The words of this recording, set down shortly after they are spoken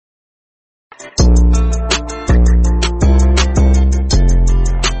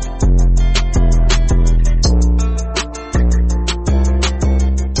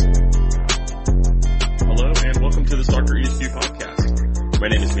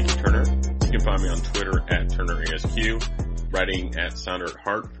Mickey Turner. You can find me on Twitter at TurnerASQ, writing at Sounder at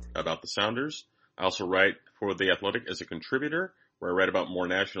Heart about the Sounders. I also write for The Athletic as a contributor, where I write about more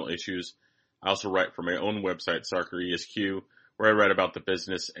national issues. I also write for my own website, Soccer ESQ, where I write about the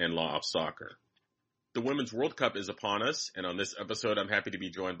business and law of soccer. The Women's World Cup is upon us, and on this episode, I'm happy to be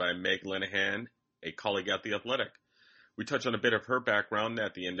joined by Meg Linehan, a colleague at The Athletic. We touch on a bit of her background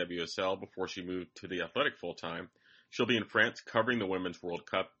at the NWSL before she moved to The Athletic full-time. She'll be in France covering the Women's World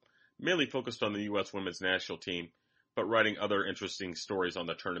Cup, mainly focused on the U.S. women's national team, but writing other interesting stories on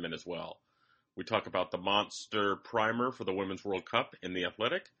the tournament as well. We talk about the monster primer for the Women's World Cup in The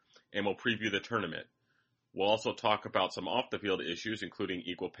Athletic, and we'll preview the tournament. We'll also talk about some off-the-field issues, including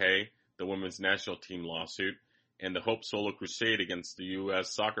equal pay, the women's national team lawsuit, and the Hope Solo Crusade against the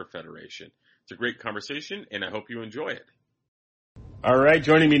U.S. Soccer Federation. It's a great conversation, and I hope you enjoy it. All right,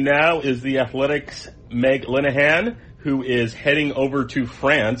 joining me now is The Athletic's Meg Linehan, who is heading over to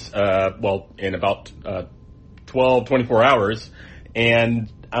France, in about 24 hours.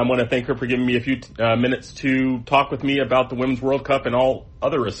 And I want to thank her for giving me a few minutes to talk with me about the Women's World Cup and all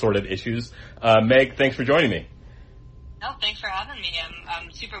other assorted issues. Meg, thanks for joining me. No, thanks for having me.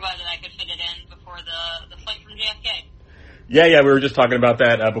 I'm super glad that I could fit it in before the flight from JFK. Yeah, we were just talking about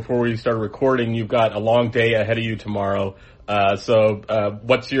that before we started recording. You've got a long day ahead of you tomorrow. So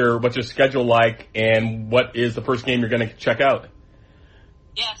what's your schedule like, and what is the first game you're going to check out?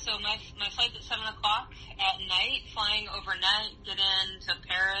 Yeah, so my flight's at 7 o'clock at night, flying overnight, get into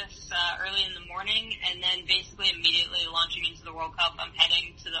Paris early in the morning, and then basically immediately launching into the World Cup. I'm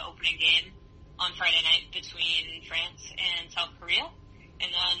heading to the opening game on Friday night between France and South Korea. And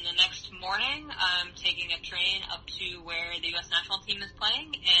then the next morning, I'm taking a train up to where the U.S. national team is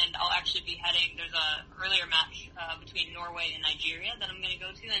playing, and I'll actually be heading, there's a earlier match between Norway and Nigeria that I'm going to go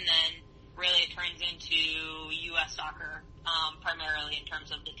to, and then really it turns into U.S. soccer, primarily in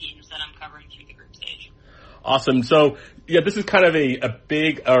terms of the teams that I'm covering through the group stage. Awesome. So, yeah, this is kind of a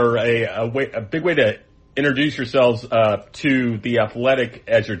big way to introduce yourselves to The Athletic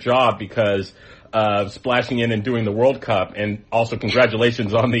as your job, because splashing in and doing the World Cup, and also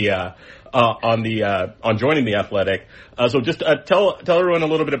congratulations on joining The Athletic. So just tell everyone a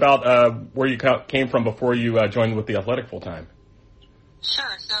little bit about where you came from before you joined with The Athletic full time.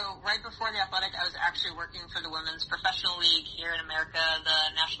 Sure. So right before The Athletic, I was actually working for the women's professional league here in America,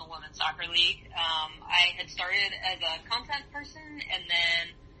 the National Women's Soccer League. I had started as a content person, and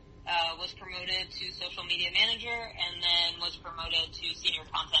then was promoted to social media manager, and then was promoted to senior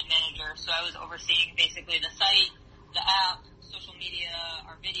content manager. So I was overseeing basically the site, the app, social media,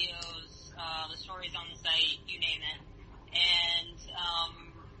 our videos, the stories on the site, you name it. And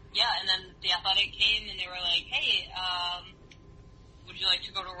and then The Athletic came and they were like, hey, would you like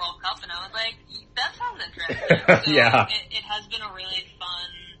to go to World Cup? And I was like, that sounds interesting. So yeah. It has been a really fun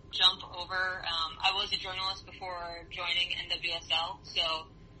jump over. I was a journalist before joining NWSL, so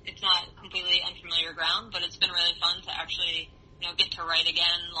it's not completely unfamiliar ground, but it's been really fun to actually, get to write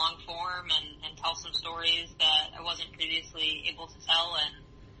again long form and tell some stories that I wasn't previously able to tell. And,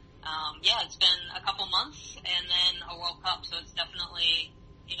 it's been a couple months and then a World Cup. So it's definitely,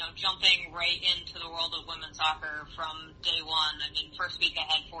 jumping right into the world of women's soccer from day one. I mean, first week I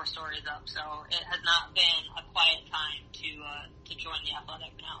had 4 stories up, so it has not been a quiet time to join The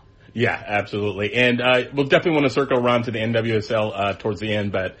Athletic now. Yeah, absolutely. And we'll definitely want to circle around to the NWSL towards the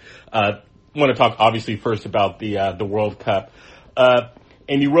end, but want to talk obviously first about the World Cup.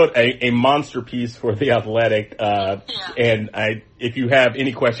 And you wrote a monster piece for The Athletic, and if you have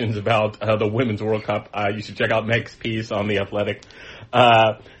any questions about the Women's World Cup, you should check out Meg's piece on The Athletic.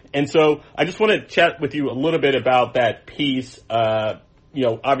 And so I just want to chat with you a little bit about that piece.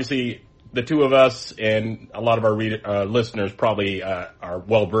 Obviously the two of us and a lot of our listeners probably are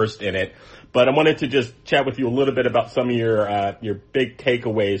well versed in it, but I wanted to just chat with you a little bit about some of your big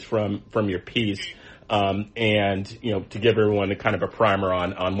takeaways from your piece, and to give everyone a kind of a primer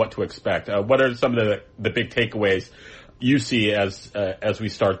on what to expect. What are some of the big takeaways you see as we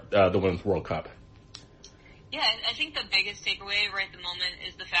start the Women's World Cup? Yeah, I think the biggest takeaway right at the moment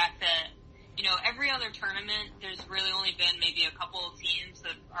is the fact that every other tournament, there's really only been maybe a couple of teams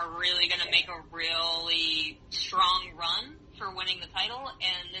that are really going to make a really strong run for winning the title.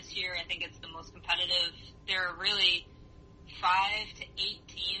 And this year, I think it's the most competitive. There are really 5 to 8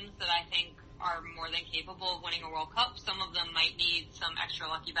 teams that I think are more than capable of winning a World Cup. Some of them might need some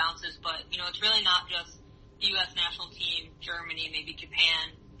extra lucky bounces, but, it's really not just the U.S. national team, Germany, maybe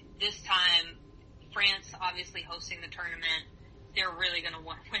Japan. This time, France obviously hosting the tournament. They're really going to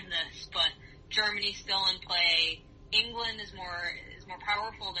want to win this, but Germany's still in play. England is more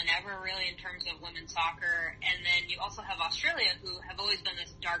powerful than ever, really, in terms of women's soccer. And then you also have Australia, who have always been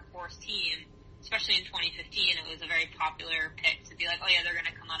this dark horse team, especially in 2015. It was a very popular pick to be like, oh yeah, they're going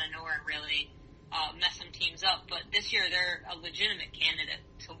to come out of nowhere and really mess some teams up. But this year, they're a legitimate candidate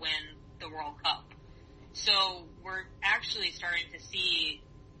to win the World Cup. So we're actually starting to see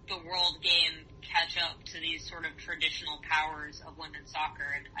the world game catch up to these sort of traditional powers of women's soccer.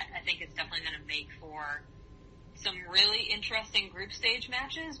 And I think it's definitely going to make for some really interesting group stage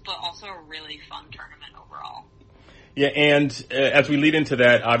matches, but also a really fun tournament overall. Yeah, and as we lead into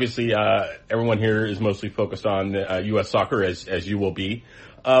that, obviously everyone here is mostly focused on U.S. soccer, as you will be.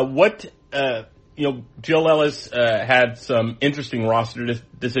 Jill Ellis had some interesting roster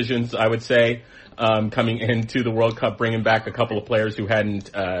decisions, I would say, coming into the World Cup, bringing back a couple of players who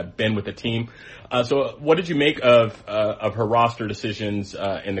hadn't been with the team. So what did you make of her roster decisions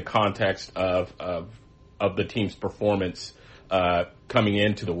in the context of the team's performance coming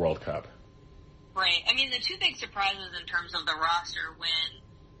into the World Cup? Right. I mean, the two big surprises in terms of the roster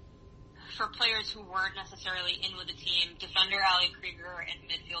for players who weren't necessarily in with the team, defender Ali Krieger and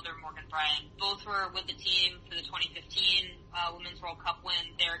midfielder Morgan Bryan, both were with the team for the 2015 Women's World Cup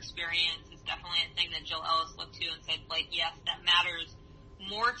win. Their experience is definitely a thing that Jill Ellis looked to and said, like, yes, that matters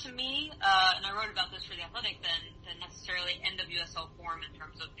more to me, and I wrote about this for The Athletic, than necessarily NWSL form in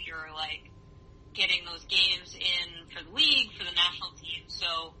terms of pure, like, getting those games in for the league, for the national team.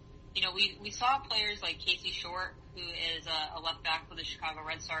 So, we saw players like Casey Short, who is a left back for the Chicago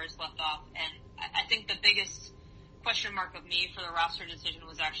Red Stars, left off, and I think the biggest question mark of me for the roster decision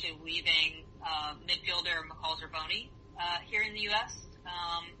was actually leaving midfielder McCall Zerboni here in the U.S.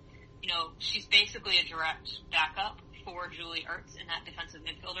 She's basically a direct backup for Julie Ertz in that defensive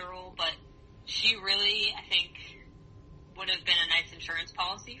midfielder role, but she really, I think, would have been a nice insurance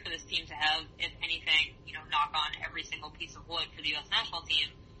policy for this team to have, if anything, knock on every single piece of wood for the U.S. national team,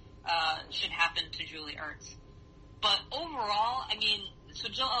 should happen to Julie Ertz. But overall, I mean, so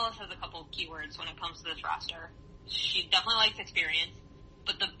Jill Ellis has a couple of keywords when it comes to this roster. She definitely likes experience,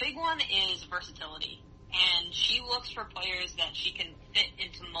 but the big one is versatility. And she looks for players that she can fit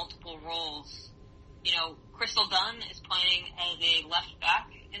into multiple roles. Crystal Dunn is playing as a left back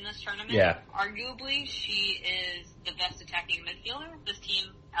in this tournament. Yeah. Arguably, she is the best attacking midfielder this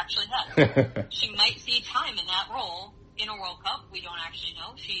team actually has. She might see time in that role in a World Cup. We don't actually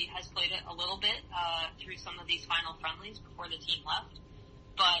know. She has played it a little bit through some of these final friendlies before the team left.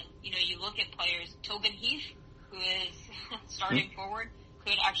 But, you look at players, Tobin Heath, who is starting forward,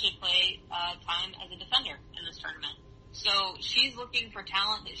 could actually play time as a defender in this tournament. So she's looking for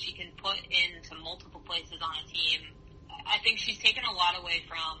talent that she can put into multiple places on a team. I think she's taken a lot away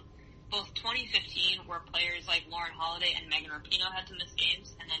from both 2015, where players like Lauren Holiday and Megan Rapinoe had to miss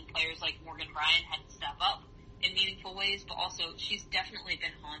games, and then players like Morgan Bryan had to step up in meaningful ways, but also she's definitely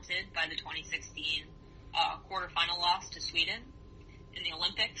been haunted by the 2016 quarterfinal loss to Sweden in the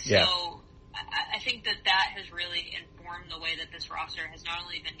Olympics. Yeah. So I think that has really informed the way that this roster has not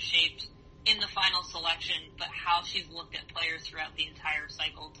only been shaped in the final selection, but how she's looked at players throughout the entire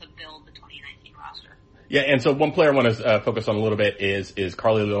cycle to build the 2019 roster. Yeah, and so one player I want to focus on a little bit is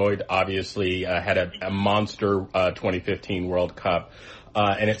Carly Lloyd. Obviously, had a monster 2015 World Cup.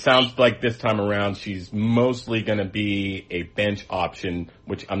 And it sounds like this time around she's mostly going to be a bench option,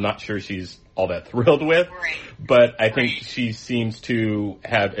 which I'm not sure she's all that thrilled with. Right. But I think she seems to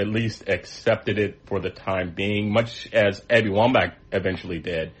have at least accepted it for the time being, much as Abby Wambach eventually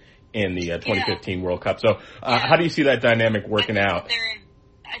did in the 2015 World Cup. So how do you see that dynamic working out?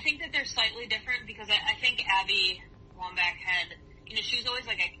 I think that they're slightly different because I think Abby Wambach had, she was always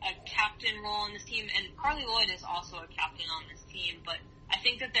like a captain role in this team, and Carly Lloyd is also a captain on this team, but I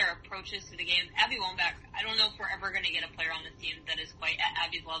think that their approaches to the game, Abby Wambach, I don't know if we're ever going to get a player on this team that is quite at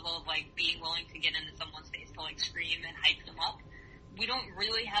Abby's level of, like, being willing to get into someone's face to, like, scream and hype them up. We don't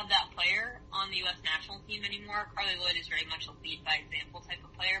really have that player on the U.S. national team anymore. Carly Lloyd is very much a lead-by-example type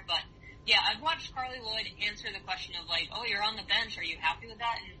of player, but, yeah, I've watched Carly Lloyd answer the question of, like, oh, you're on the bench, are you happy with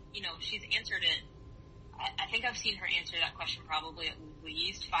that? And, she's answered it. I think I've seen her answer that question probably at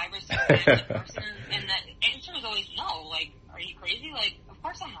least 5 or 6 times in person, and the answer is always no. Like, are you crazy? Like, of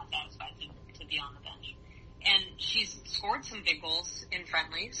course I'm not satisfied to be on the bench. And she's scored some big goals in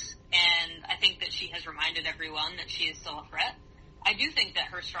friendlies, and I think that she has reminded everyone that she is still a threat. I do think that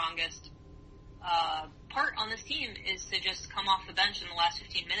her strongest part on this team is to just come off the bench in the last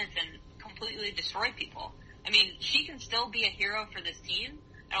 15 minutes and completely destroy people. I mean, she can still be a hero for this team.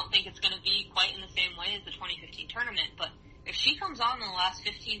 I don't think it's going to be quite in the same way as the 2015 tournament, but if she comes on in the last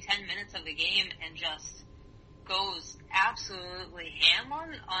 15, 10 minutes of the game and just goes absolutely ham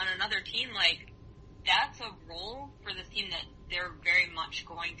on another team, like, that's a role for this team that they're very much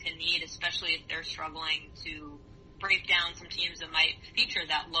going to need, especially if they're struggling to break down some teams that might feature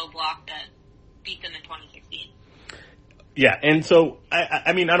that low block that beat them in 2016. Yeah, and so,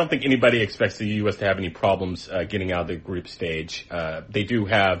 I mean, I don't think anybody expects the U.S. to have any problems getting out of the group stage. They do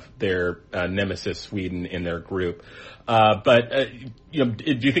have their nemesis, Sweden, in their group. But do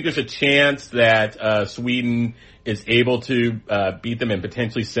you think there's a chance that Sweden is able to beat them and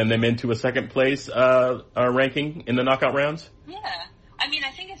potentially send them into a second place ranking in the knockout rounds? Yeah, I mean,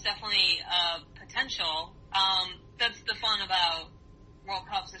 I think it's definitely potential. That's the fun about World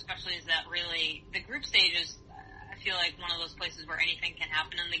Cups, especially, is that really the group stage is, I feel like, one of those places where anything can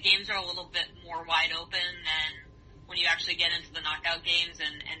happen, and the games are a little bit more wide open than when you actually get into the knockout games,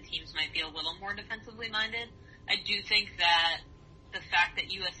 and teams might be a little more defensively minded. I do think that the fact that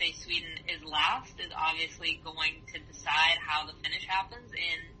USA-Sweden is last is obviously going to decide how the finish happens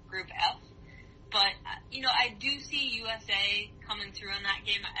in Group F. But, I do see USA coming through in that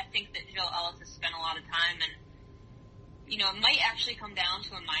game. I think that Jill Ellis has spent a lot of time, and, it might actually come down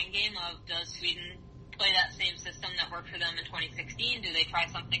to a mind game of, does Sweden play that same system that worked for them in 2016? Do they try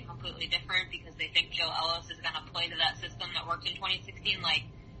something completely different because they think Jill Ellis is going to play to that system that worked in 2016?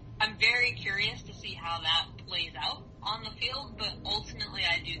 I'm very curious to see how that plays out on the field, but ultimately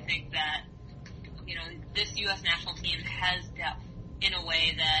I do think that, this U.S. national team has depth in a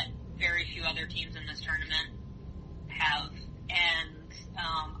way that very few other teams in this tournament have. And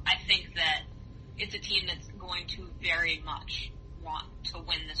I think that it's a team that's going to very much want to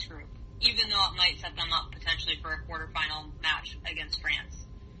win this group, even though it might set them up potentially for a quarterfinal match against France.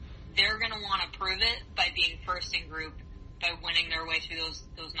 They're going to want to prove it by being first in group, by winning their way through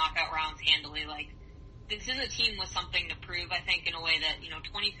those knockout rounds handily. This is a team with something to prove, I think, in a way that,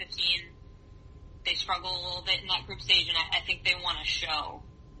 2015, they struggled a little bit in that group stage, and I think they want to show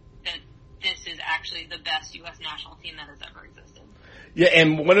that this is actually the best U.S. national team that has ever existed. Yeah,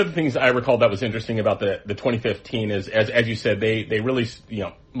 and one of the things I recall that was interesting about the 2015 is, as you said, they really,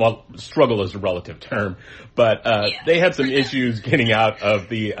 struggle is a relative term, but they had some issues getting out of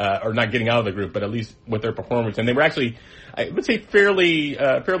the, or not getting out of the group, but at least with their performance. And they were actually, I would say, fairly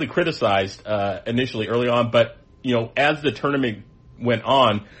criticized initially early on, but, as the tournament went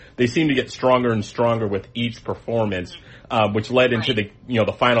on, they seemed to get stronger and stronger with each performance. Which led into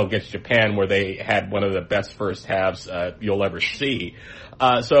the final against Japan, where they had one of the best first halves you'll ever see.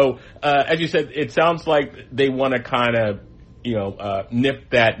 So as you said, it sounds like they want to kind of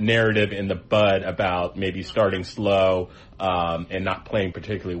nip that narrative in the bud about maybe starting slow and not playing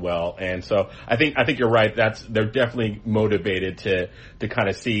particularly well. And so I think you're right. They're definitely motivated to kind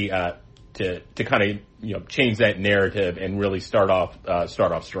of see to kind of change that narrative and really start off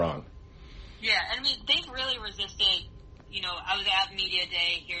strong. Yeah, I mean, they've really resisted. I was at Media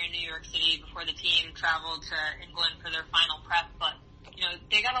Day here in New York City before the team traveled to England for their final prep, but,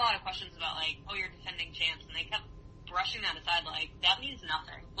 they got a lot of questions about, you're defending champs, and they kept brushing that aside, that means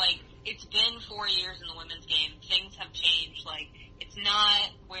nothing. It's been 4 years in the women's game. Things have changed. It's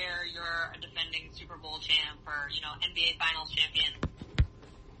not where you're a defending Super Bowl champ or, NBA Finals champion.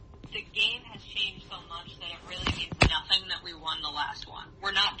 The game has changed so much that it really means nothing that we won the last one.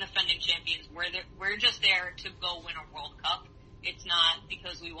 We're not defending champions. We're just there to go win a World Cup. It's not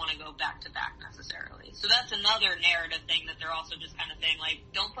because we want to go back to back necessarily. So that's another narrative thing that they're also just kind of saying,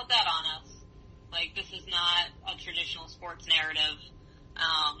 don't put that on us. This is not a traditional sports narrative.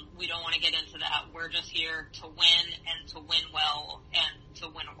 We don't want to get into that. We're just here to win and to win well and to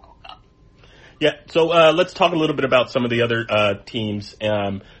win a World Cup. Yeah, so let's talk a little bit about some of the other teams.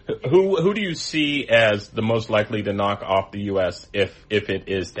 Who do you see as the most likely to knock off the U.S. if it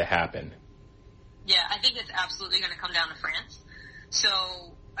is to happen? Yeah, I think it's absolutely going to come down to France. So,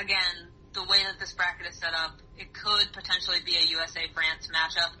 again, the way that this bracket is set up, it could potentially be a USA-France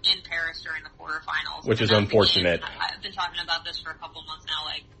matchup in Paris during the quarterfinals. Which is unfortunate. I've been talking about this for a couple months now.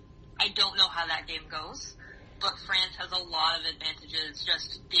 I don't know how that game goes, but France has a lot of advantages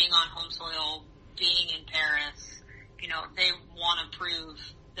just being on home soil, being in Paris. They want to prove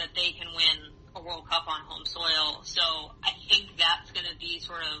that they can win a World Cup on home soil. So I think that's going to be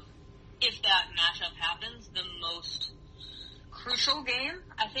sort of, if that matchup happens, the most crucial game,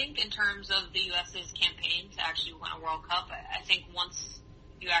 I think, in terms of the U.S.'s campaign to actually win a World Cup. I think once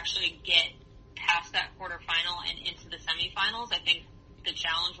you actually get past that quarterfinal and into the semifinals, I think the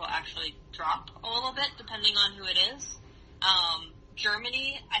challenge will actually drop a little bit depending on who it is.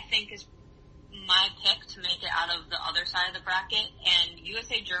 Germany, I think, is my pick to make it out of the other side of the bracket, and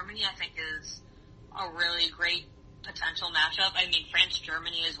USA-Germany, I think, is a really great potential matchup. I mean,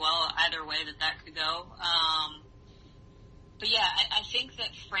 France-Germany as well, either way that could go. But yeah, I think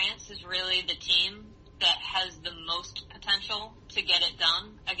that France is really the team that has the most potential to get it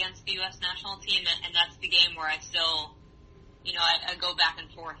done against the U.S. national team, and that's the game where I still, I go back and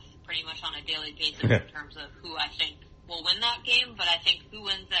forth pretty much on a daily basis in terms of who I think will win that game, but I think who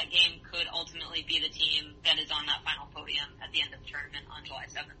wins that game could ultimately be the team that is on that final podium at the end of the tournament on July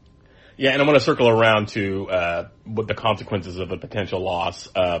 7th. Yeah, and I want to circle around to what the consequences of a potential loss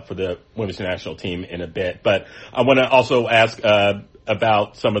for the women's national team in a bit. But I want to also ask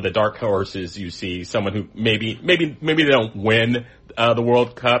about some of the dark horses you see. Someone who maybe they don't win the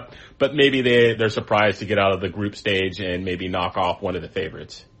World Cup, but maybe they're surprised to get out of the group stage and maybe knock off one of the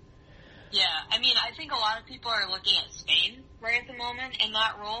favorites. Yeah, I mean, I think a lot of people are looking at Spain right at the moment in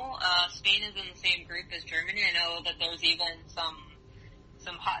that role. Spain is in the same group as Germany. I know that there's even some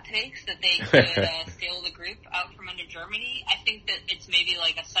hot takes that they could steal the group out from under Germany. I think that it's maybe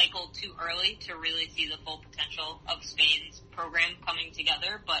like a cycle too early to really see the full potential of Spain's program coming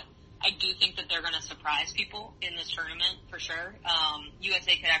together, but I do think that they're going to surprise people in this tournament for sure.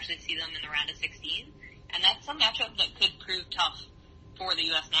 USA could actually see them in the round of 16, and that's a matchup that could prove tough for the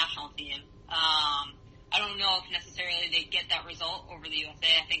U.S. national team. I don't know if necessarily they get that result over the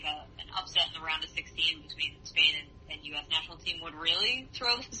USA. I think an upset in the round of 16 between Spain and U.S. national team would really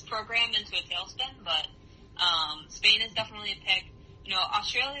throw this program into a tailspin, but Spain is definitely a pick.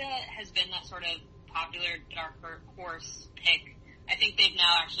 Australia has been that sort of popular dark horse pick. I think they've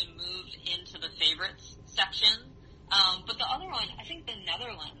now actually moved into the favorites section. But the other one, I think the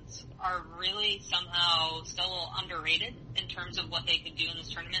Netherlands are really somehow still a little underrated in terms of what they could do in this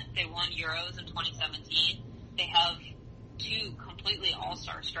tournament. They won Euros in 2017. They have two completely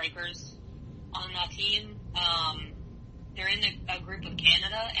all-star strikers on that team. They're in a group of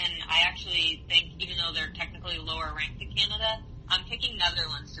Canada, and I actually think, even though they're technically lower ranked than Canada, I'm picking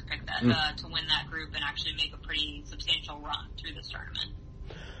Netherlands to pick that, to win that group and actually make a pretty substantial run through this tournament.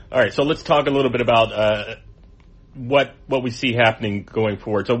 All right, so let's talk a little bit about what we see happening going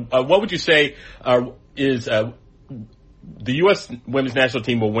forward. So what would you say is the U.S. women's national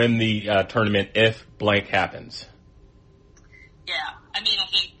team will win the tournament if blank happens? Yeah, I mean,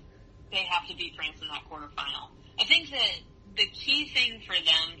 I think they have to beat France in that quarterfinal. I think that the key thing for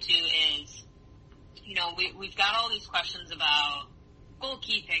them, too, is, we've got all these questions about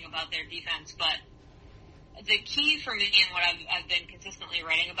goalkeeping, about their defense, but the key for me and what I've been consistently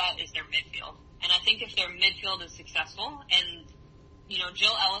writing about is their midfield. And I think if their midfield is successful, and,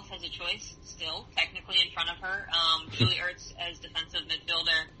 Jill Ellis has a choice still, technically in front of her, Julie Ertz as defensive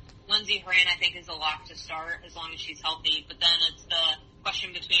midfielder, Lindsey Horan, I think, is a lock to start as long as she's healthy, but then it's the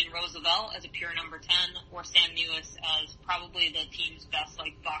question between Rose Lavelle as a pure number 10 or Sam Mewis as probably the team's best,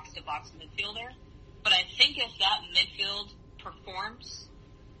 box-to-box midfielder. But I think if that midfield performs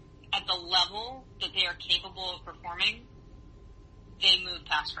at the level that they are capable of performing, they move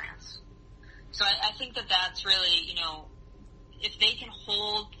past France. So I think that that's really, if they can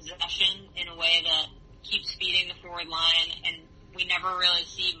hold possession in a way that keeps feeding the forward line, and we never really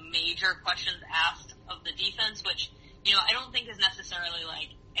see major questions asked of the defense, which, I don't think is necessarily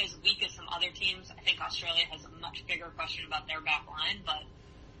as weak as some other teams. I think Australia has a much bigger question about their back line, but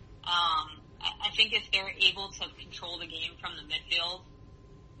I think if they're able to control the game from the midfield,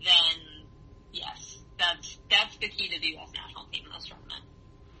 then yes, that's the key to the U.S. national team in this tournament.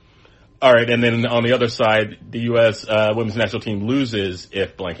 All right, and then on the other side, the U.S. women's national team loses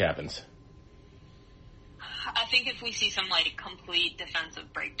if blank happens. I think if we see some complete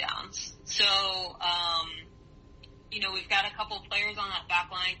defensive breakdowns. So, we've got a couple of players on that back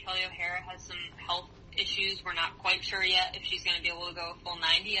line. Kelly O'Hara has some health issues. We're not quite sure yet if she's going to be able to go full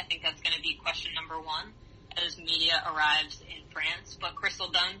 90. I think that's going to be question number one as media arrives in France. But Crystal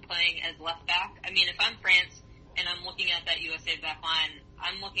Dunn playing as left back. I mean, if I'm France and I'm looking at that USA back line,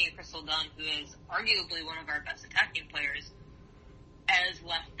 I'm looking at Crystal Dunn, who is arguably one of our best attacking players, as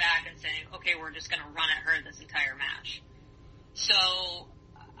left back and saying, okay, we're just going to run at her this entire match. So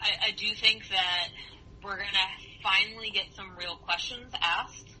I do think that we're going to finally get some real questions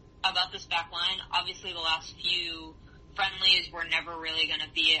asked about this back line. Obviously, the last few friendlies were never really going to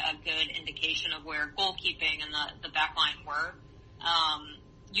be a good indication of where goalkeeping and the back line were.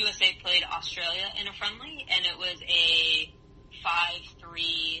 USA played Australia in a friendly, and it was a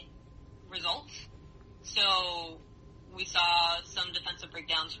 5-3 result. So we saw some defensive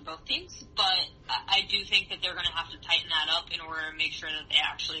breakdowns for both teams, but I do think that they're going to have to tighten that up in order to make sure that they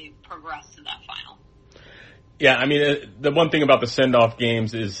actually progress to that final. Yeah, I mean, the one thing about the send-off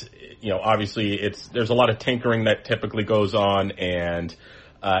games is, obviously there's a lot of tinkering that typically goes on, and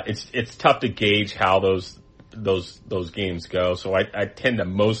it's tough to gauge how those those games go. So I tend to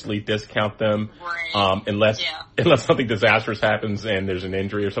mostly discount them, Right. unless something disastrous happens and there's an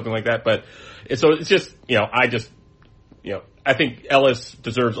injury or something like that. But so it's just, I think Ellis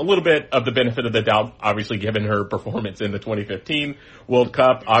deserves a little bit of the benefit of the doubt, obviously given her performance in the 2015 World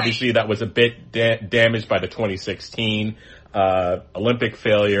Cup. Obviously that was a bit damaged by the 2016 Olympic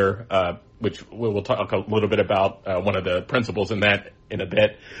failure, which we'll talk a little bit about one of the principles in that in a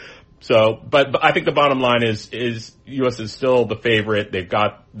bit. So, but I think the bottom line is U.S. is still the favorite. They've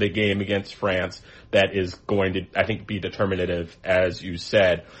got the game against France that is going to, I think, be determinative, as you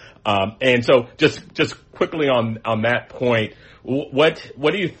said. And so just quickly on that point, what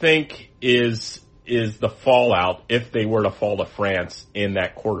do you think is the fallout if they were to fall to France in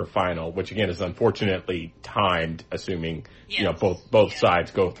that quarterfinal, which again is unfortunately timed, assuming, Yes. both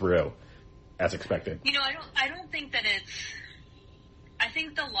sides go through as expected? I don't think that I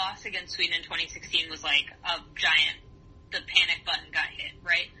think the loss against Sweden in 2016 was like a giant, the panic button got hit,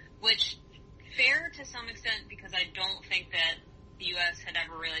 right? Which, fair to some extent, because I don't think that the U.S. had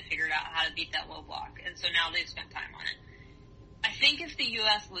ever really figured out how to beat that low block, and so now they've spent time on it. I think if the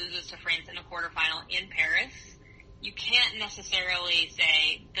U.S. loses to France in a quarterfinal in Paris, you can't necessarily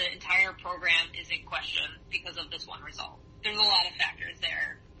say the entire program is in question because of this one result. There's a lot of factors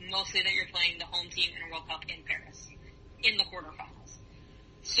there, mostly that you're playing the home team in a World Cup in Paris, in the quarterfinals.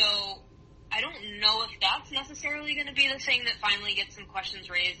 So I don't know if that's necessarily going to be the thing that finally gets some questions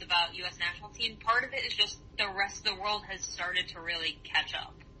raised about U.S. national team. Part of it is just the rest of the world has started to really catch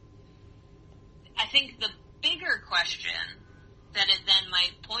up. I think the bigger question that it then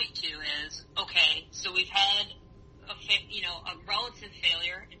might point to is, okay, so we've had a relative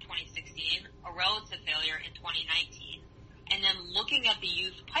failure in 2016, a relative failure in 2019, and then looking at the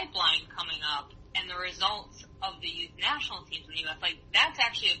youth pipeline coming up and the results of the youth national teams in the U.S., like, that's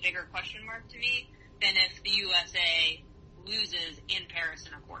actually a bigger question mark to me than if the USA loses in Paris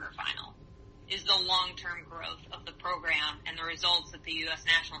in a quarterfinal, is the long-term growth of the program and the results that the U.S.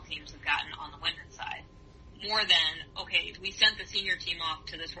 national teams have gotten on the women's side. More than, okay, we sent the senior team off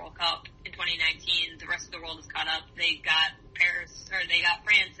to this World Cup in 2019, the rest of the world is caught up, they got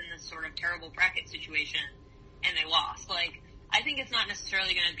France in this sort of terrible bracket situation, and they lost. Like, I think it's not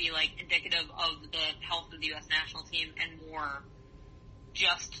necessarily going to be, like, indicative of the health of the U.S. national team and more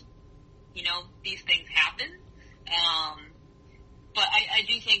just, these things happen. But I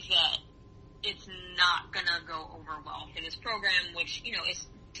do think that it's not going to go over well for this program, which, is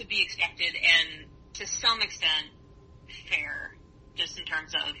to be expected and to some extent fair, just in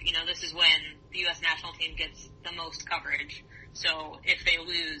terms of, this is when the U.S. national team gets the most coverage. So if they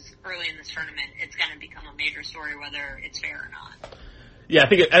lose early in this tournament, it's going to become a major story, whether it's fair or not. Yeah, I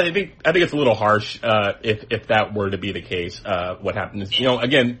think it's a little harsh if that were to be the case. What happens?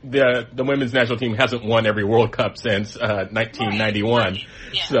 Again, the women's national team hasn't won every World Cup since 1991. Right.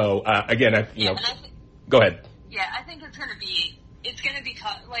 Yeah. So again, go ahead. Yeah, I think it's going to be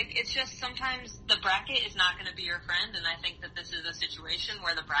tough. Like, it's just sometimes the bracket is not going to be your friend, and I think that this is a situation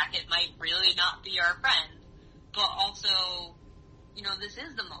where the bracket might really not be our friend. But also, this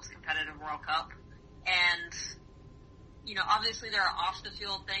is the most competitive World Cup, and, obviously there are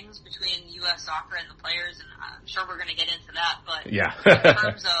off-the-field things between U.S. soccer and the players, and I'm sure we're going to get into that, but yeah. In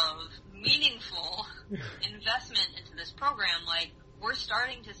terms of meaningful investment into this program, like, we're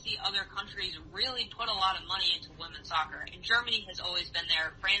starting to see other countries really put a lot of money into women's soccer, and Germany has always been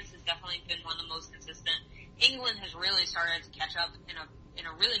there. France has definitely been one of the most consistent. England has really started to catch up in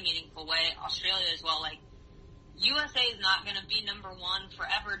a really meaningful way. Australia as well. Like, USA is not going to be number one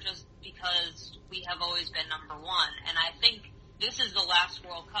forever just because we have always been number one. And I think this is the last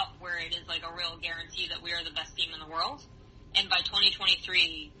World Cup where it is like a real guarantee that we are the best team in the world. And by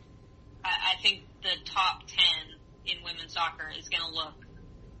 2023, I think the top 10 in women's soccer is going to look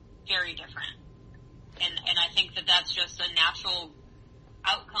very different. And I think that that's just a natural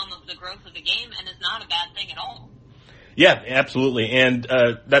outcome of the growth of the game, and it's not a bad thing at all. Yeah, absolutely. And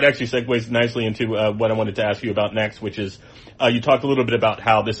that actually segues nicely into what I wanted to ask you about next, which is you talked a little bit about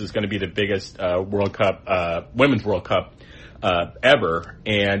how this is going to be the biggest World Cup, women's World Cup ever.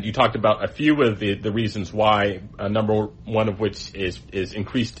 And you talked about a few of the reasons why, number one of which is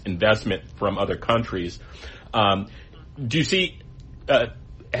increased investment from other countries. Do you think that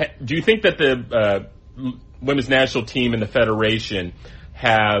the women's national team and the federation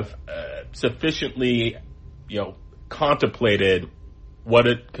have sufficiently, contemplated what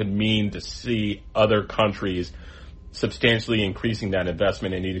it could mean to see other countries substantially increasing that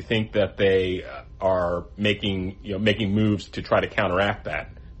investment, and do you think that they are making moves to try to counteract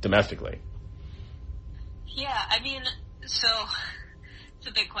that domestically? Yeah, I mean, so it's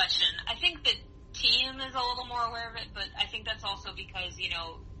a big question. I think that team is a little more aware of it, but I think that's also because, you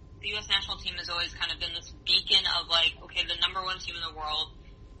know, the U.S. national team has always kind of been this beacon of like, okay, the number one team in the world,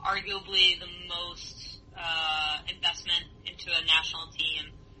 arguably the most investment into a national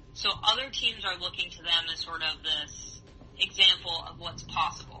team. So other teams are looking to them as sort of this example of what's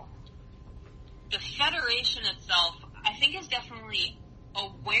possible. The federation itself, I think, is definitely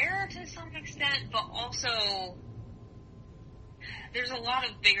aware to some extent, but also there's a lot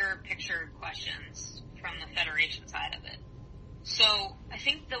of bigger picture questions from the federation side of it. So I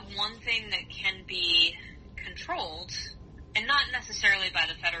think the one thing that can be controlled, and not necessarily by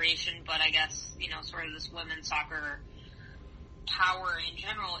the federation, but I guess, you know, sort of this women's soccer power in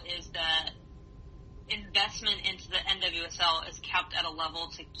general, is that investment into the NWSL is kept at a level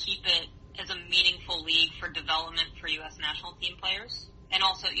to keep it as a meaningful league for development for U.S. national team players. And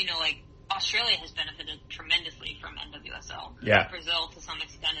also, you know, like, Australia has benefited tremendously from NWSL. Yeah. Brazil to some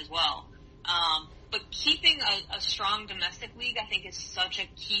extent as well. But keeping a strong domestic league, I think, is such a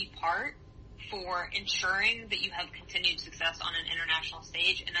key part for ensuring that you have continued success on an international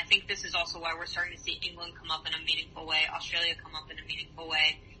stage. And I think this is also why we're starting to see England come up in a meaningful way, Australia come up in a meaningful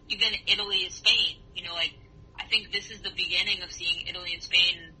way, even Italy and Spain. You know, like, I think this is the beginning of seeing Italy and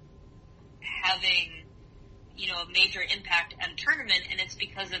Spain having, you know, a major impact at a tournament, and it's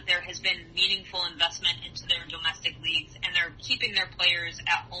because that there has been meaningful investment into their domestic leagues, and they're keeping their players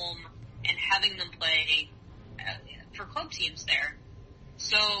at home and having them play for club teams there.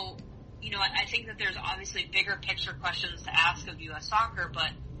 So, you know, I think that there's obviously bigger picture questions to ask of U.S. soccer,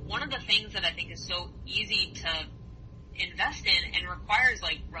 but one of the things that I think is so easy to invest in and requires,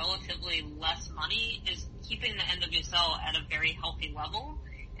 like, relatively less money is keeping the NWSL at a very healthy level.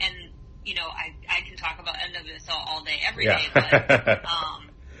 And, you know, I can talk about NWSL all day, every day, but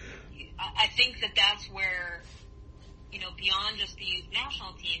I think that that's where, you know, beyond just the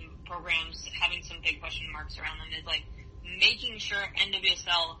national team programs having some big question marks around them, is like making sure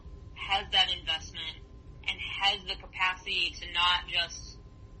NWSL has that investment and has the capacity to not just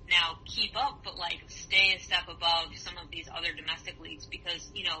now keep up, but like stay a step above some of these other domestic leagues,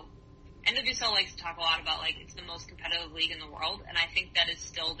 because, you know, NWSL likes to talk a lot about, like, it's the most competitive league in the world, and I think that is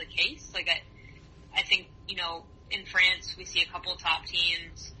still the case. Like, I think, you know, in France we see a couple of top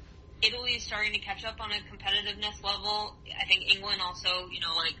teams. Italy is starting to catch up on a competitiveness level. I think England also, you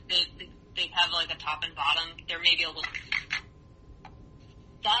know, like, they have, like, a top and bottom. They're maybe a little...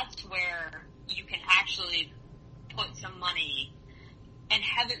 That's where you can actually put some money and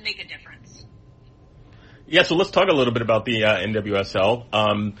have it make a difference. Yeah, so let's talk a little bit about the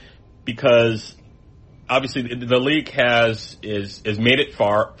NWSL, because obviously the league is made it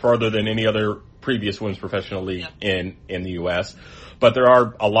farther than any other previous women's professional league in the U.S., but there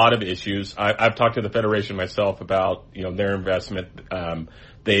are a lot of issues. I've talked to the federation myself about, you know, their investment.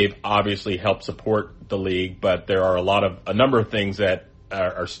 They've obviously helped support the league, but there are a number of things that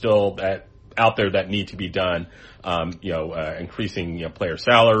are still out there that need to be done. Increasing, you know, player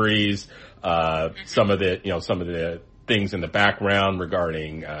salaries, some of the things in the background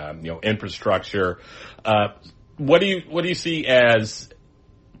regarding, infrastructure. What do you see as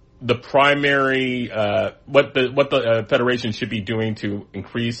the primary, what the federation should be doing to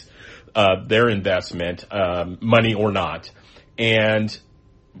increase, their investment, money or not? And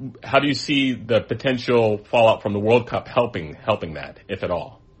how do you see the potential fallout from the World Cup helping that, if at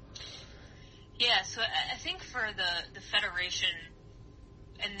all? Yeah, so I think for the federation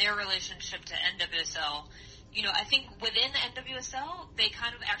and their relationship to NWSL, you know, I think within the NWSL, they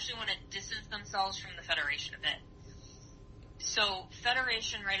kind of actually want to distance themselves from the federation a bit. So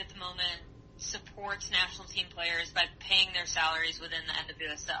federation right at the moment supports national team players by paying their salaries within the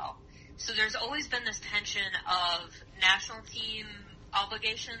NWSL. So there's always been this tension of national team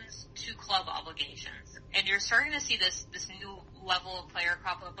obligations to club obligations. And you're starting to see this new level of player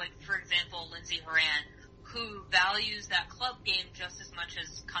crop up, like, for example, Lindsey Horan, who values that club game just as much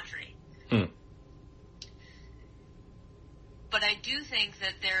as country. But I do think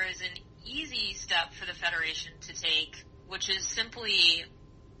that there is an easy step for the federation to take, which is simply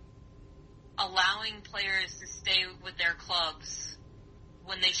allowing players to stay with their clubs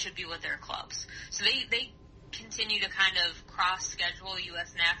when they should be with their clubs. So they continue to kind of cross-schedule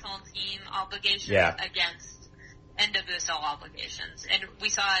U.S. national team obligations against NWSL obligations. And we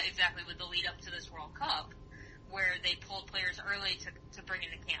saw exactly with the lead-up to this World Cup, where they pulled players early to bring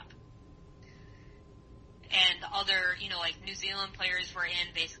into camp. And other, you know, like New Zealand players were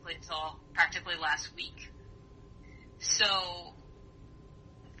in basically until practically last week. So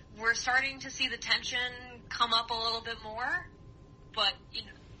we're starting to see the tension come up a little bit more, but, you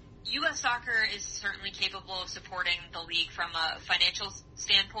know, U.S. soccer is certainly capable of supporting the league from a financial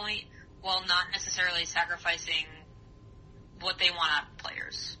standpoint, while not necessarily sacrificing what they want out of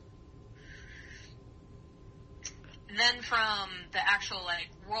players. And then from the actual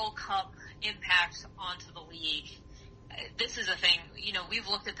World Cup impact onto the league, this is a thing, we've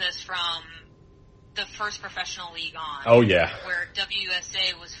looked at this from the first professional league on. Oh yeah. Where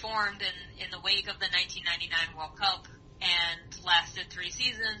WUSA was formed in the wake of the 1999 World Cup and lasted 3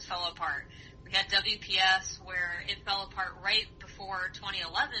 seasons, fell apart. We had WPS where it fell apart right before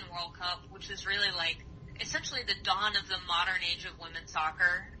 2011 World Cup, which was really essentially the dawn of the modern age of women's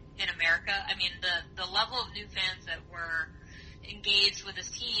soccer in America. I mean, the level of new fans that were engaged with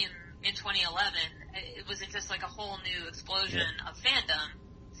this team in 2011, it was just a whole new explosion of fandom.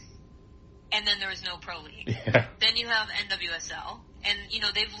 And then there was no pro league. Yeah. Then you have NWSL, and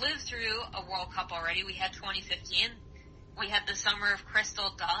they've lived through a World Cup already. We had 2015. We had the summer of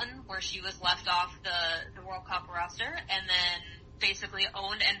Crystal Dunn, where she was left off the World Cup roster, and then basically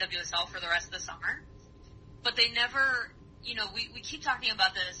owned NWSL for the rest of the summer. But they never, we keep talking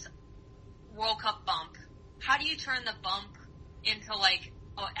about this World Cup bump. How do you turn the bump into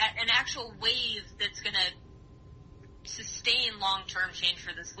an actual wave that's going to sustain long-term change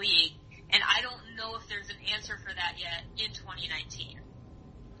for this league? And I don't know if there's an answer for that yet in 2019.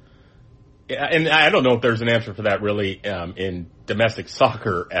 Yeah, and I don't know if there's an answer for that really in domestic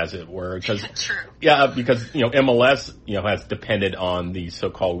soccer, as it were. Cause, True. Yeah, because MLS has depended on these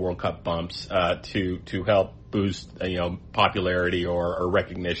so-called World Cup bumps to help boost popularity or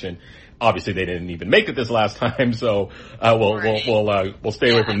recognition. Obviously, they didn't even make it this last time, so we'll stay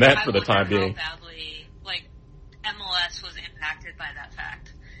away from that for the time being. Badly, MLS was impacted by that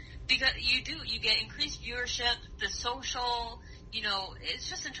fact. Because you get increased viewership, the social, it's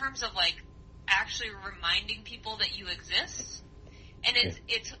just in terms of actually reminding people that you exist. And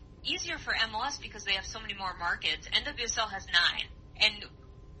it's easier for MLS because they have so many more markets. NWSL has 9 and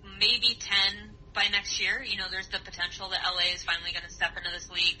maybe 10 by next year. There's the potential that LA is finally going to step into this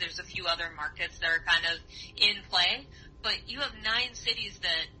league. There's a few other markets that are kind of in play, but you have 9 cities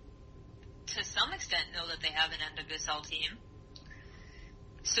that to some extent know that they have an NWSL team.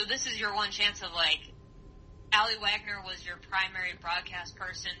 So this is your one chance of Allie Wagner was your primary broadcast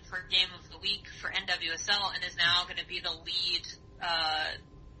person for Game of the Week for NWSL and is now going to be the lead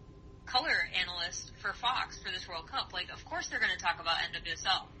color analyst for Fox for this World Cup. Of course they're going to talk about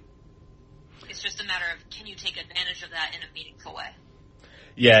NWSL. It's just a matter of can you take advantage of that in a meaningful way.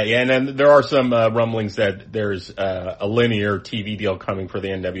 Yeah, and then there are some rumblings that there's a linear TV deal coming for the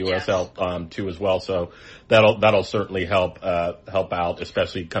NWSL too as well. So that'll certainly help out,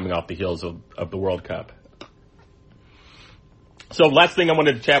 especially coming off the heels of the World Cup. So last thing I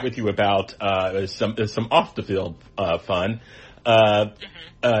wanted to chat with you about is some off the field fun.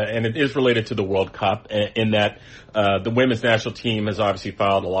 And it is related to the World Cup in that the women's national team has obviously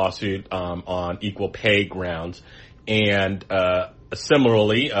filed a lawsuit on equal pay grounds, and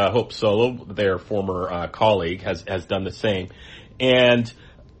similarly, Hope Solo, their former colleague, has done the same. And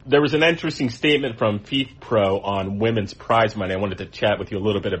there was an interesting statement from FIFPro on women's prize money. I wanted to chat with you a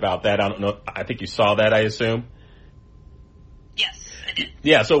little bit about that. I don't know. I think you saw that, I assume. Yes, I did.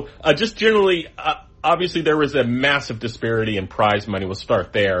 Yeah. So just generally. Obviously, there was a massive disparity in prize money. We'll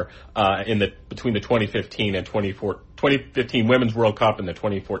start there between the 2015 and 2015 Women's World Cup and the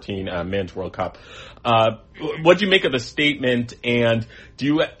 2014 Men's World Cup. What do you make of the statement, and do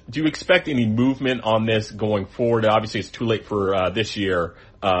you expect any movement on this going forward? Obviously, it's too late for this year,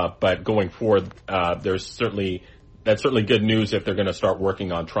 but going forward, that's certainly good news if they're going to start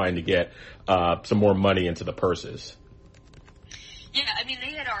working on trying to get some more money into the purses. Yeah, I mean,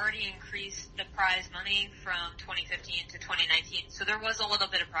 they had already increased the prize money from 2015 to 2019, so there was a little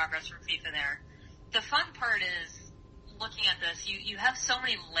bit of progress from FIFA there. The fun part is, looking at this, you have so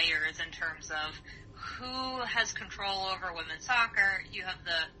many layers in terms of who has control over women's soccer. You have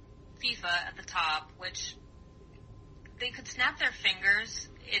the FIFA at the top, which they could snap their fingers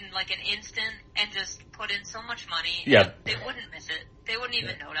in an instant and just put in so much money. Yeah. They wouldn't miss it. They wouldn't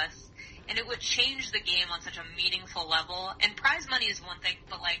even notice. And it would change the game on such a meaningful level. And prize money is one thing,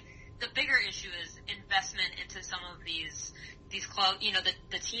 but the bigger issue is investment into some of these clubs.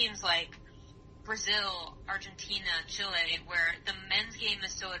 The teams like Brazil, Argentina, Chile, where the men's game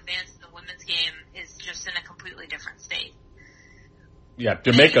is so advanced and the women's game is just in a completely different state. Yeah,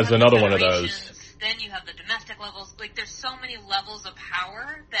 Jamaica's another one of those. Then you have the domestic levels. There's so many levels of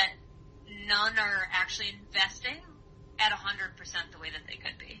power that none are actually investing at 100% the way that they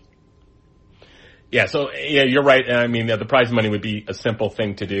could be. Yeah, so you're right. I mean, the prize money would be a simple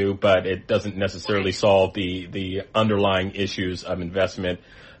thing to do, but it doesn't necessarily solve the underlying issues of investment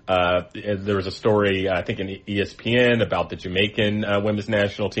There was a story, I think, in ESPN about the Jamaican women's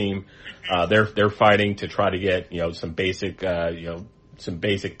national team. They're fighting to try to get some basic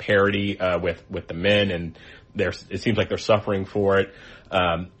parity with the men, and it seems like they're suffering for it.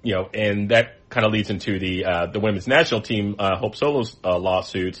 And that kind of leads into the women's national team, Hope Solo's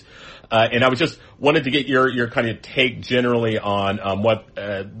lawsuits. And I was just wanted to get your kind of take generally on what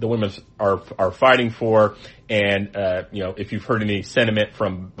the women are fighting for, and if you've heard any sentiment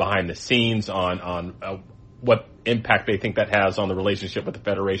from behind the scenes on what impact they think that has on the relationship with the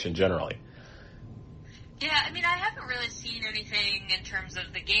federation generally. Yeah, I mean, I haven't really seen anything in terms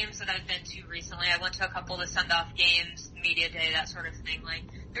of the games that I've been to recently. I went to a couple of the send-off games, media day, that sort of thing. Like,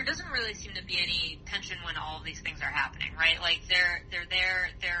 there doesn't really seem to be any tension when all of these things are happening, right? Like, they're there,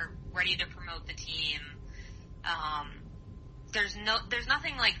 they're ready to promote the team. There's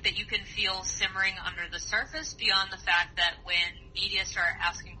nothing like that you can feel simmering under the surface beyond the fact that when media start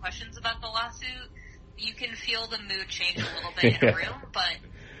asking questions about the lawsuit, you can feel the mood change a little bit in a room, but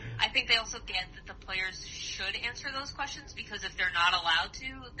I think they also get that the players should answer those questions, because if they're not allowed to,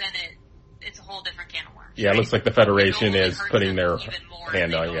 then it's a whole different can of worms. Yeah, right? It looks like the federation is putting their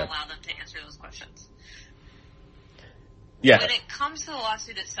hand on you. Yeah. Allow them to answer those questions. Yeah. When it comes to the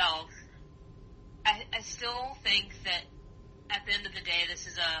lawsuit itself, I still think that at the end of the day, this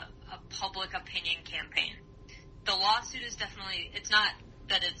is a public opinion campaign. The lawsuit is definitely, it's not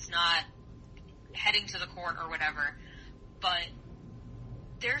that it's not heading to the court or whatever, but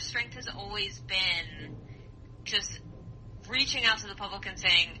their strength has always been just reaching out to the public and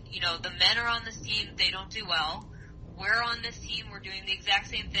saying, the men are on this team, they don't do well. We're on this team, we're doing the exact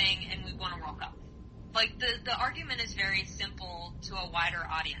same thing, and we won a World Cup. Like, the argument is very simple to a wider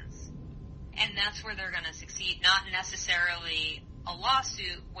audience. And that's where they're going to succeed, not necessarily a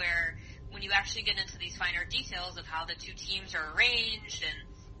lawsuit where when you actually get into these finer details of how the two teams are arranged and,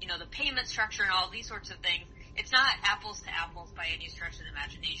 the payment structure and all these sorts of things, it's not apples to apples by any stretch of the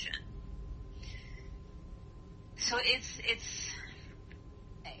imagination. So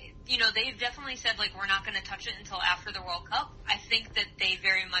they've definitely said, like, we're not going to touch it until after the World Cup. I think that they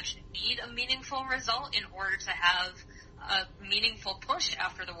very much need a meaningful result in order to have a meaningful push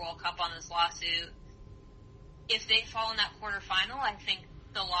after the World Cup on this lawsuit. If they fall in that quarterfinal, I think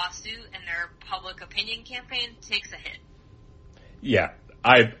the lawsuit and their public opinion campaign takes a hit. Yeah.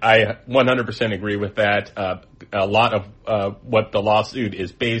 I 100% agree with that. A lot of what the lawsuit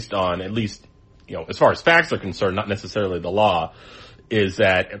is based on, at least, as far as facts are concerned, not necessarily the law, is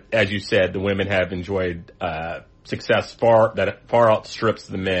that, as you said, the women have enjoyed success that far outstrips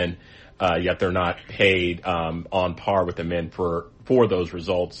the men, yet they're not paid on par with the men for those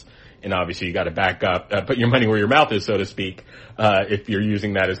results. And obviously, you got to back up, put your money where your mouth is, so to speak, if you're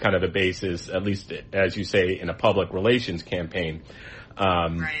using that as kind of a basis, at least as you say, in a public relations campaign.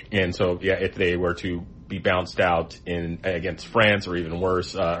 Right. And so, yeah, if they were to be bounced out against France or even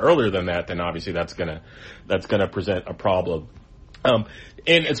worse earlier than that, then obviously that's gonna present a problem.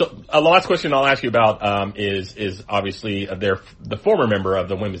 And so a last question I'll ask you about is obviously the former member of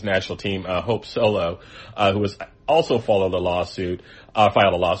the women's national team, Hope Solo, who has also filed a lawsuit,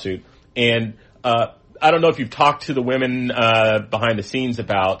 and I don't know if you've talked to the women behind the scenes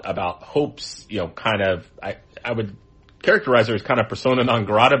about Hope's, kind of, I would characterize her as kind of persona non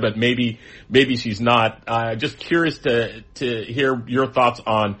grata, but maybe she's not. Just curious to hear your thoughts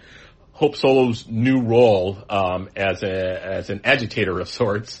on Hope Solo's new role as an agitator of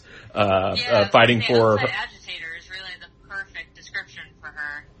sorts, fighting for. Agitator is really the perfect description for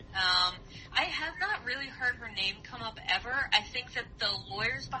her. I have not really heard her name come up ever. I think that the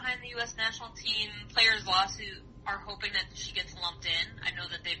lawyers behind the U.S. national team players' lawsuit are hoping that she gets lumped in. I know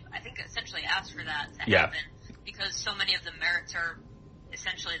that I think, essentially asked for that to happen because so many of the merits are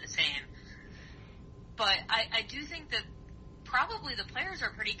essentially the same. But I do think that probably the players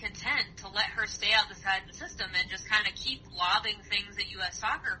are pretty content to let her stay outside the system and just kind of keep lobbing things at U.S.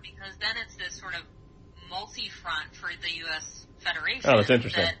 soccer, because then it's this sort of multi-front for the U.S. Federation. Oh, that's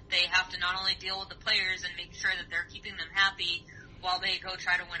interesting. That they have to not only deal with the players and make sure that they're keeping them happy while they go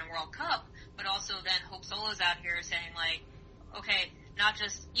try to win a World Cup, but also then Hope Solo's out here saying, like, okay, not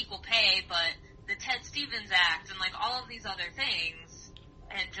just equal pay, but the Ted Stevens Act and, like, all of these other things,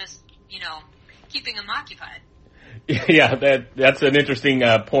 and just, keeping them occupied. Yeah, that's an interesting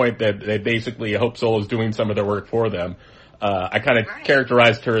point that they basically Hope Solo is doing some of their work for them. I kind of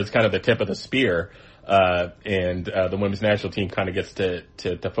characterized her as kind of the tip of the spear, and the women's national team kind of gets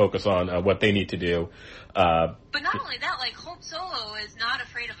to focus on what they need to do. But not only that, like, Hope Solo is not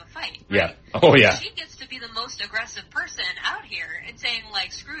afraid of a fight. Right? Yeah. Oh, yeah. She gets to be the most aggressive person out here and saying,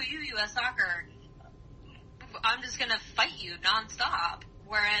 like, screw you, U.S. Soccer. I'm just going to fight you nonstop.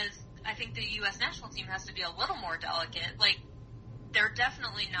 Whereas I think the U.S. national team has to be a little more delicate. Like, they're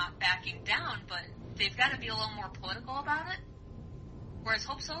definitely not backing down, but they've got to be a little more political about it. Whereas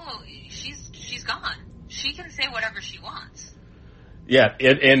Hope Solo, she's gone. She can say whatever she wants. Yeah,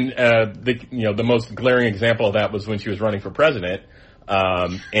 the most glaring example of that was when she was running for president,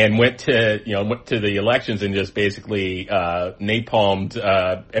 and went to the elections and just basically napalmed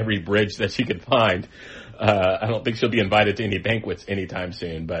every bridge that she could find. I don't think she'll be invited to any banquets anytime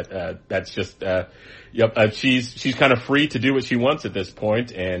soon, but that's just she's kind of free to do what she wants at this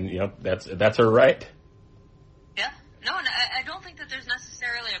point, and that's her right. Yeah, no, and I don't think that there's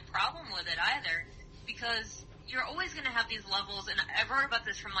necessarily a problem with it either, because you're always going to have these levels, and I've heard about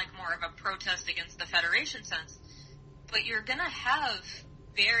this from like more of a protest against the Federation sense, but you're going to have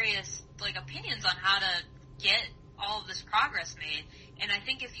various like opinions on how to get all of this progress made, and I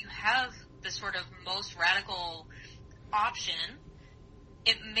think if you have the sort of most radical option,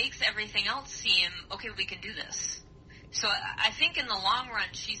 it makes everything else seem, okay, we can do this. So I think in the long run,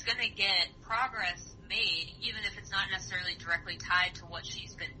 she's going to get progress made, even if it's not necessarily directly tied to what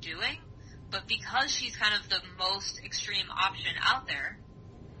she's been doing. But because she's kind of the most extreme option out there,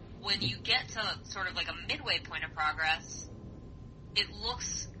 when you get to sort of like a midway point of progress, it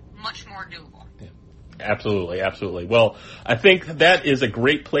looks much more doable. Yeah. Absolutely, absolutely. Well, I think that is a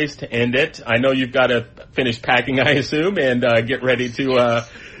great place to end it. I know you've got to finish packing, I assume, and get ready to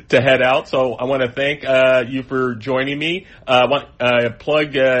head out. So I want to thank you for joining me.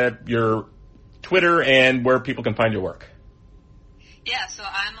 Plug your Twitter and where people can find your work. Yeah, so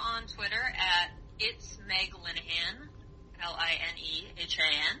I'm on Twitter at It's Meg Linehan,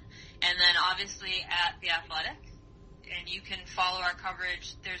 Linehan, and then obviously at The Athletic. And you can follow our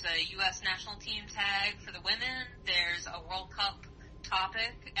coverage. There's a U.S. national team tag for the women. There's a World Cup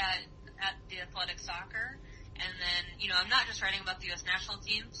topic at The Athletic Soccer. And then, I'm not just writing about the U.S. national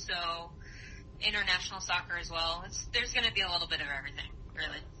team, so international soccer as well. There's going to be a little bit of everything,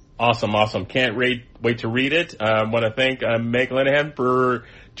 really. Awesome. Can't wait to read it. I want to thank Meg Linehan for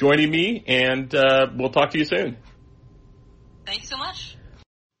joining me, and we'll talk to you soon. Thanks so much.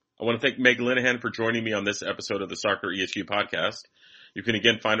 I want to thank Meg Linehan for joining me on this episode of the Soccer ESQ podcast. You can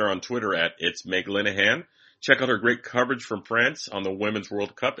again find her on Twitter at It's Meg Linehan. Check out her great coverage from France on the Women's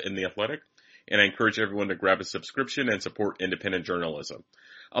World Cup in The Athletic, and I encourage everyone to grab a subscription and support independent journalism.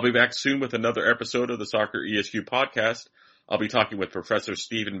 I'll be back soon with another episode of the Soccer ESQ podcast. I'll be talking with Professor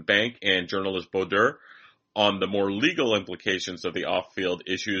Stephen Bank and journalist Bauder on the more legal implications of the off-field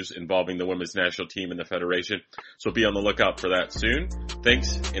issues involving the women's national team and the federation. So be on the lookout for that soon.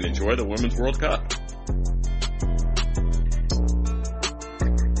 Thanks, and enjoy the Women's World Cup.